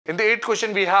In the 8th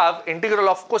question, we have integral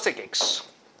of cosec x.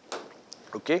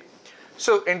 Okay.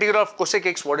 So integral of cosec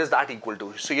x, what is that equal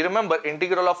to? So you remember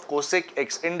integral of cosec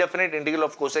x, indefinite integral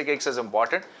of cosec x is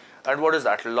important. And what is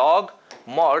that? Log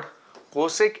mod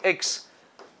cosec x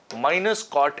minus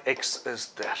cot x is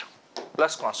there,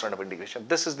 plus constant of integration.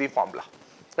 This is the formula,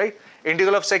 right?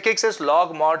 Integral of sec x is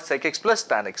log mod sec x plus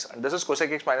tan x, and this is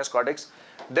cosec x minus cot x.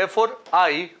 Therefore,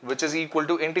 I, which is equal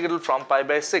to integral from pi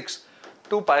by 6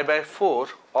 to pi by 4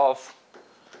 of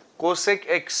cosec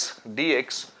x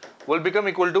dx will become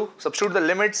equal to, substitute the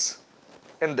limits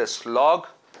in this, log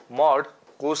mod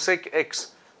cosec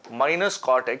x minus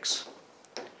cot x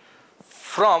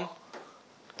from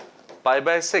pi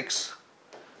by 6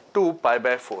 to pi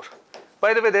by 4.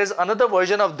 By the way, there is another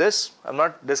version of this. I'm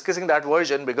not discussing that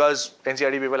version because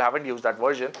NCERT people haven't used that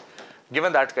version,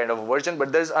 given that kind of a version,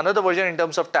 but there is another version in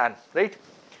terms of tan, right?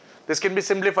 This can be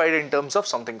simplified in terms of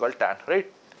something called tan,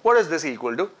 right? What is this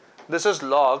equal to? This is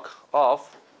log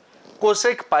of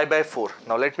cosec pi by 4.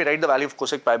 Now let me write the value of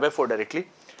cosec pi by 4 directly,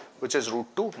 which is root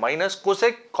 2 minus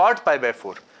cosec cot pi by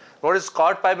 4. What is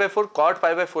cot pi by 4? Cot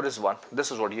pi by 4 is 1.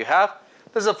 This is what you have.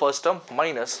 This is the first term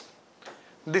minus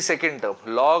the second term,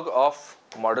 log of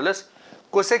modulus.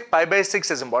 Cosec pi by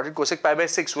 6 is important. Cosec pi by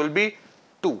 6 will be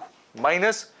 2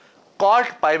 minus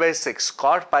cot pi by 6.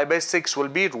 Cot pi by 6 will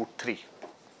be root 3.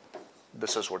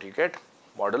 This is what you get,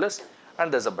 modulus,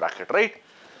 and there's a bracket, right?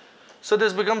 So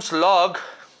this becomes log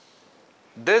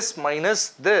this minus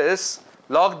this,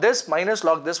 log this minus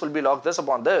log this will be log this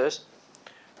upon this,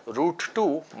 root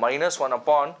 2 minus 1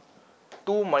 upon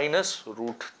 2 minus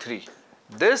root 3.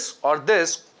 This or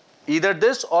this, either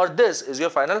this or this is your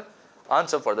final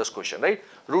answer for this question, right?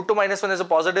 Root 2 minus 1 is a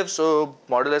positive, so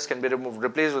modulus can be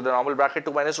replaced with the normal bracket.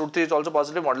 2 minus root 3 is also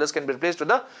positive, modulus can be replaced with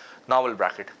the normal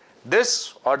bracket.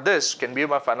 This or this can be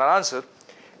my final answer.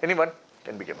 Anyone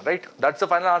can be given, right? That's the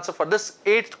final answer for this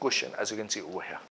 8th question, as you can see over here.